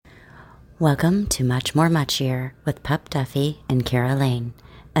Welcome to Much More Muchier with Pup Duffy and Kara Lane,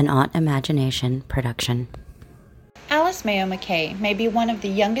 an Aunt Imagination production. Alice Maio Mackay may be one of the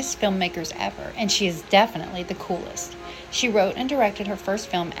youngest filmmakers ever, and she is definitely the coolest. She wrote and directed her first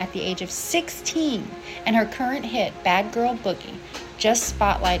film at the age of 16, and her current hit, Bad Girl Boogey, just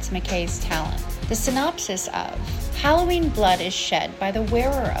spotlights Mackay's talent. The synopsis of Halloween blood is shed by the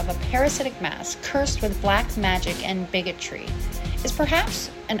wearer of a parasitic mask cursed with black magic and bigotry is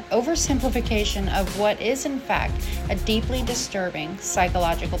perhaps an oversimplification of what is in fact a deeply disturbing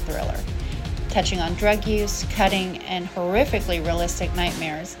psychological thriller. Touching on drug use, cutting, and horrifically realistic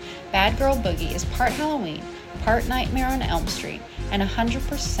nightmares, Bad Girl Boogey is part Halloween, part Nightmare on Elm Street, and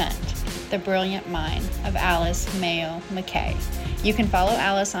 100% the brilliant mind of Alice Maio Mackay. You can follow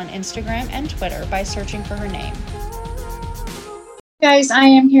Alice on Instagram and Twitter by searching for her name. Guys, I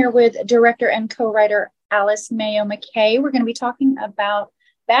am here with director and co-writer Alice Maio Mackay. We're going to be talking about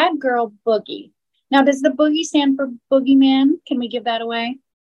Bad Girl Boogey. Now, does the Boogey stand for Boogeyman? Can we give that away?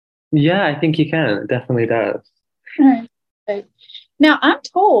 Yeah, I think you can. It definitely does. All right. Now, I'm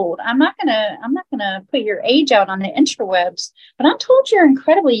told, I'm not gonna put your age out on the interwebs, but I'm told you're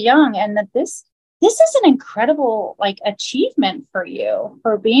incredibly young, and that this is an incredible achievement for you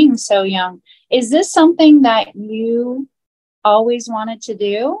for being so young. Is this something that you always wanted to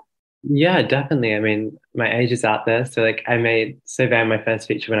do? Yeah, definitely. I mean, my age is out there. So I made So Bad my first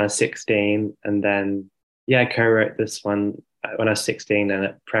feature when I was 16, and then I co-wrote this one when I was 16, and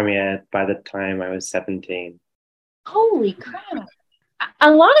it premiered by the time I was 17. Holy crap.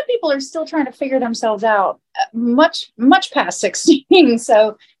 A lot of people are still trying to figure themselves out much past 16.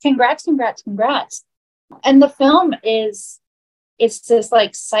 So congrats. And the film it's this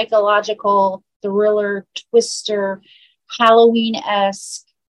psychological thriller, twister, Halloween-esque,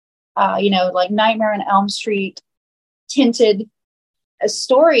 Nightmare on Elm Street tinted a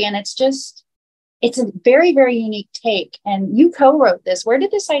story. And it's a very, very unique take. And you co-wrote this. Where did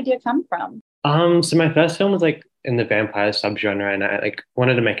this idea come from? So my first film was in the vampire subgenre, and I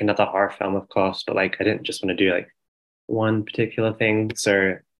wanted to make another horror film, of course, but I didn't just want to do one particular thing.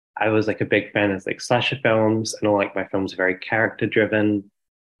 So I was a big fan of slasher films, and all my films are very character driven.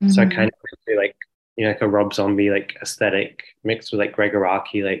 Mm-hmm. So I kind of do a Rob Zombie aesthetic mixed with Gregor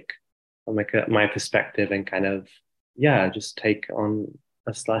Araki, from my perspective, and kind of just take on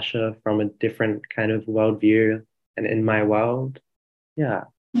a slasher from a different kind of worldview and in my world. Yeah.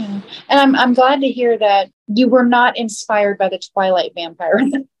 And I'm glad to hear that you were not inspired by the Twilight vampire.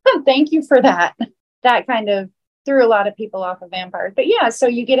 Thank you for that. That kind of threw a lot of people off of vampires. But so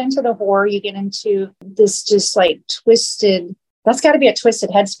you get into the horror, you get into this just twisted, that's got to be a twisted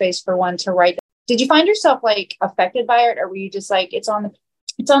headspace for one to write. Did you find yourself affected by it, or were you just it's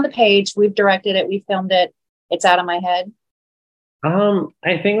on the page, we've directed it, we filmed it, it's out of my head?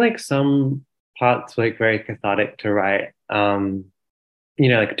 I think some parts were very cathartic to write.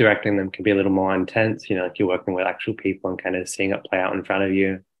 Directing them can be a little more intense, you're working with actual people and kind of seeing it play out in front of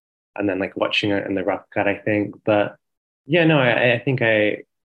you, and then watching it in the rough cut, I think. But I think it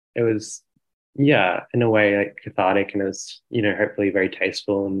was, in a way cathartic, and it was, hopefully very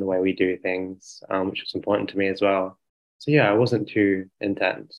tasteful in the way we do things, which was important to me as well. So it wasn't too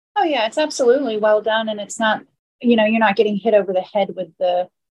intense. Oh yeah, it's absolutely well done. And it's not, you're not getting hit over the head with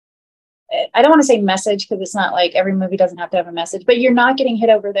I don't want to say message, because it's not every movie doesn't have to have a message, but you're not getting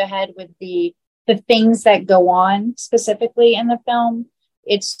hit over the head with the things that go on specifically in the film.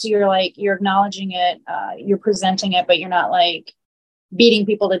 You're acknowledging it, you're presenting it, but you're not beating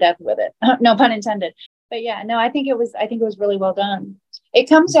people to death with it. No pun intended. But I think it was really well done. It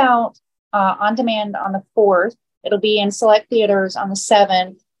comes out on demand on the 4th. It'll be in select theaters on the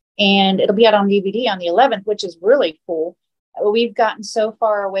 7th, and it'll be out on DVD on the 11th, which is really cool. We've gotten so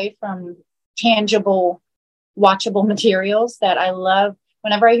far away from tangible, watchable materials that I love.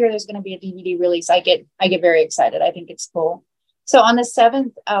 Whenever I hear there's going to be a DVD release, I get very excited. I think it's cool. So on the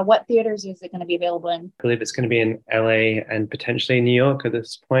 7th, what theaters is it going to be available in? I believe it's going to be in LA and potentially New York at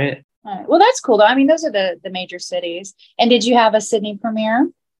this point. All right. Well, that's cool, though. I mean, those are the major cities. And did you have a Sydney premiere?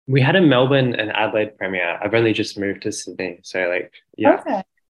 We had a Melbourne and Adelaide premiere. I've only just moved to Sydney. So Okay.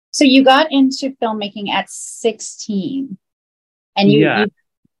 So you got into filmmaking at 16. And you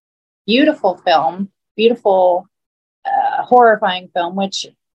beautiful film, beautiful, horrifying film, which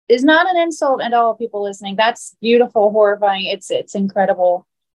is not an insult at all, people listening. That's beautiful, horrifying. It's incredible.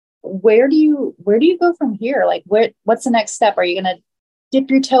 Where do you go from here? What's the next step? Are you going to dip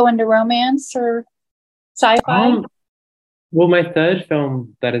your toe into romance or sci-fi? Well, my third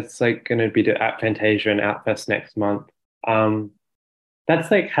film that is going to be at Fantasia and Outfest next month. That's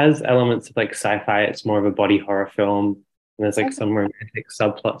has elements of sci-fi. It's more of a body horror film. And there's like That's, some romantic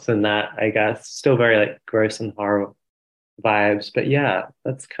subplots in that, I guess. Still very like gross and horror vibes. But yeah,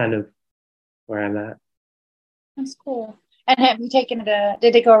 that's kind of where I'm at. that's cool. And have you taken it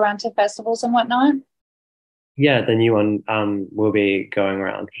did it go around to festivals and whatnot? Yeah, the new one will be going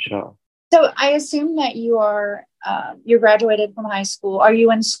around for sure. So I assume that you're graduated from high school. Are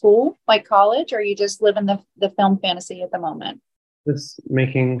you in school, like college, or are you just living the film fantasy at the moment? Just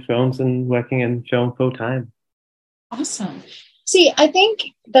making films and working in film full time. Awesome. See, I think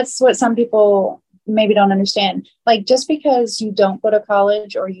that's what some people maybe don't understand. Like, just because you don't go to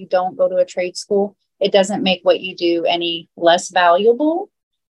college or you don't go to a trade school, it doesn't make what you do any less valuable.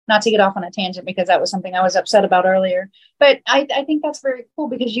 Not to get off on a tangent because that was something I was upset about earlier. But I think that's very cool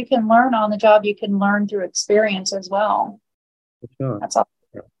because you can learn on the job, you can learn through experience as well. For sure. That's all.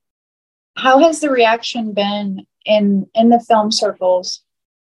 How has the reaction been in the film circles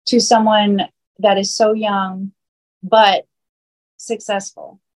to someone that is so young but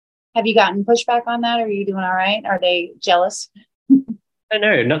successful? Have you gotten pushback on that? Or are you doing all right? Are they jealous? I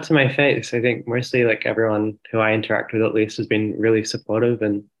know, not to my face. I think mostly like everyone who I interact with at least has been really supportive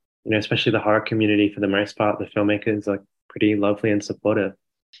and especially the horror community for the most part, the filmmakers are pretty lovely and supportive.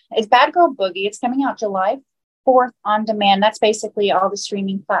 It's Bad Girl Boogie. It's coming out July 4th on demand. That's basically all the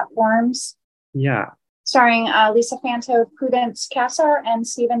streaming platforms. Yeah. Starring Lisa Fanto, Prudence Cassar, and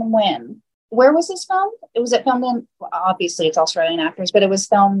Stephen Wynn. Where was this filmed? Was it filmed in, well, obviously it's Australian actors, but it was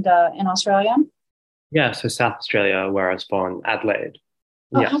filmed in Australia? Yeah, so South Australia, where I was born, Adelaide.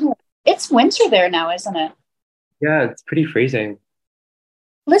 Oh, Yeah. it's winter there now, isn't it? Yeah, it's pretty freezing.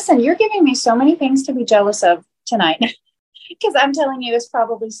 Listen, you're giving me so many things to be jealous of tonight because I'm telling you, it's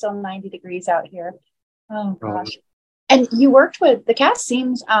probably still 90 degrees out here. Oh gosh. And you worked with the cast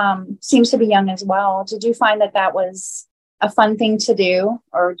seems to be young as well. Did you find that was a fun thing to do,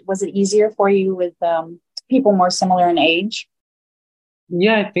 or was it easier for you with people more similar in age?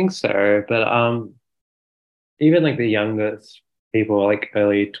 Yeah, I think so. But even like the youngest people, like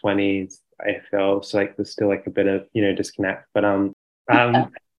early 20s, I feel so like there's still like a bit of, disconnect. But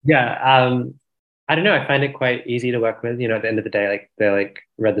yeah, I don't know, I find it quite easy to work with. At the end of the day, like they like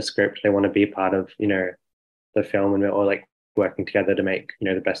read the script, they want to be part of, the film and we're all like working together to make,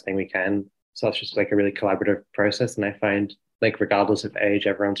 the best thing we can. So it's just like a really collaborative process. And I find like regardless of age,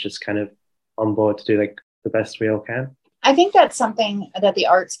 everyone's just kind of on board to do like the best we all can. I think that's something that the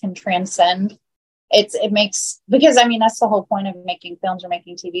arts can transcend. It makes, because I mean that's the whole point of making films or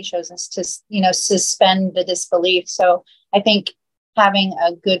making TV shows is to suspend the disbelief. So I think having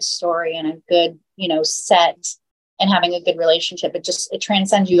a good story and a good set and having a good relationship, it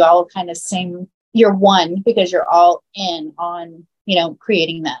transcends. You all kind of sing, you're one because you're all in on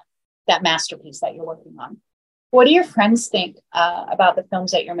creating that masterpiece that you're working on. What do your friends think about the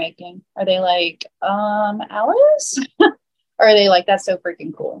films that you're making? Are they like, Alice? Or are they like, that's so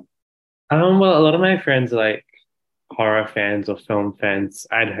freaking cool? Well, a lot of my friends are like horror fans or film fans.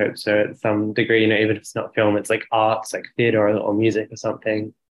 I'd hope so at some degree, even if it's not film, it's like arts, like theater or music or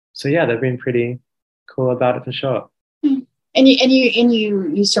something. So yeah, they've been pretty cool about it for sure. And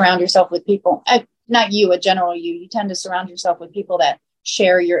you surround yourself with people, not you, a general you tend to surround yourself with people that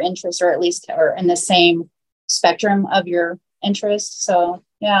share your interests or at least are in the same spectrum of your interests. So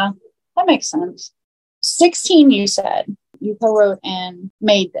yeah, that makes sense. 16, you said you co-wrote and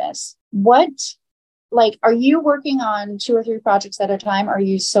made this. What, like, are you working on 2 or 3 projects at a time? Or are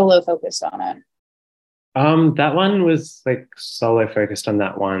you solo focused on it? That one was like solo focused on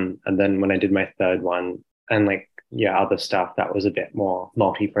that one. And then when I did my third one and like, yeah, other stuff, that was a bit more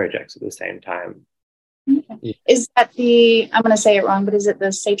multi-projects at the same time. Okay. Yeah. Is that I'm going to say it wrong, but is it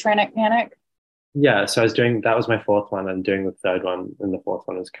the Satanic Panic? Yeah, so I was doing, that was my fourth one. I'm doing the third one. And the fourth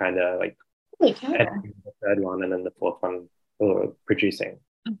one was kind of like Holy cow. editing the third one. And then the fourth one producing.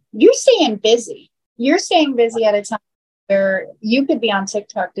 You're staying busy. You're staying busy at a time where you could be on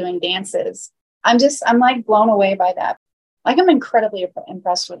TikTok doing dances. I'm like blown away by that. Like I'm incredibly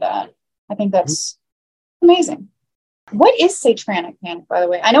impressed with that. I think that's amazing. What is Satanic Panic, by the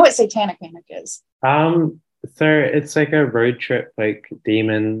way? I know what Satanic Panic is. So it's like a road trip, like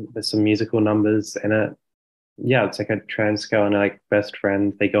demon. There's some musical numbers in it. Yeah, it's like a trans girl and like best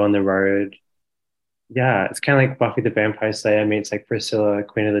friend. They go on the road. Yeah, it's kind of like Buffy the Vampire Slayer meets like Priscilla,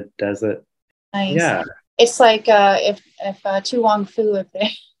 Queen of the Desert. Nice. Yeah, It's like if Tu Wong Fu, if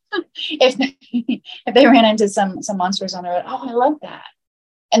they if they, if they ran into some monsters on the road. Oh, I love that.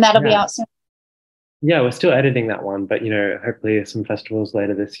 And that'll be out soon. yeah, we're still editing that one, but hopefully some festivals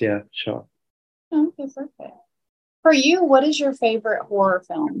later this year. Sure. Okay, perfect. For you, what is your favorite horror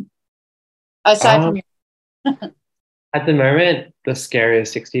film aside from your? At the moment, The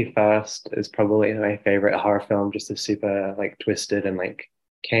Scariest 61st is probably my favorite horror film, just a super like twisted and like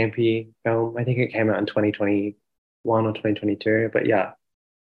campy film. I think it came out in 2021 or 2022, but yeah.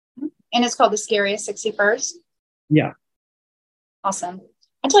 And it's called The Scariest 61st. Yeah. Awesome.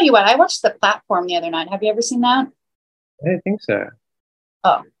 I tell you what, I watched The Platform the other night. Have you ever seen that? I don't think so.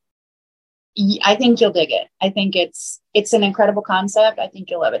 Oh, I think you'll dig it. I think it's an incredible concept. I think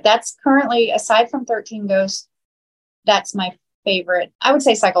you'll love it. That's currently, aside from 13 Ghosts, that's my favorite. I would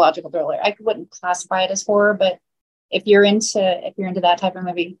say psychological thriller. I wouldn't classify it as horror, but if you're into that type of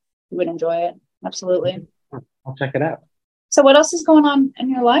movie, you would enjoy it. Absolutely. I'll check it out. So what else is going on in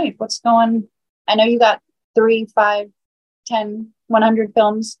your life? I know you got 3, 5, 10, 100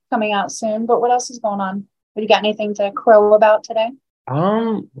 films coming out soon, but what else is going on? Have you got anything to crow about today?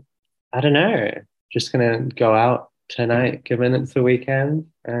 I don't know. Just gonna go out tonight, given it's the weekend,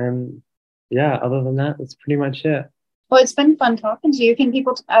 and yeah. Other than that, that's pretty much it. Well, it's been fun talking to you. Can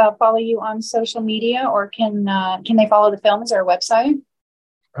people follow you on social media, or can they follow the film? Is there a website?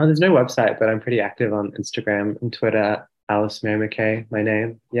 Oh, there's no website, but I'm pretty active on Instagram and Twitter at Alice Mayo Mackay, my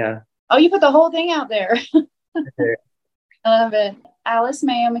name. Yeah. Oh, you put the whole thing out there. Okay. I love it. Alice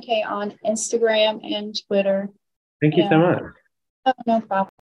Mayo Mackay on Instagram and Twitter. Thank you so much. Oh, no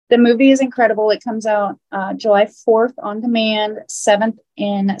problem. The movie is incredible. It comes out July 4th on demand, 7th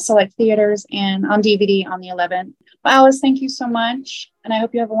in select theaters, and on DVD on the 11th. Well, Alice, thank you so much, and I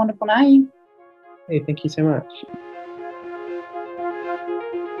hope you have a wonderful night. Hey, thank you so much.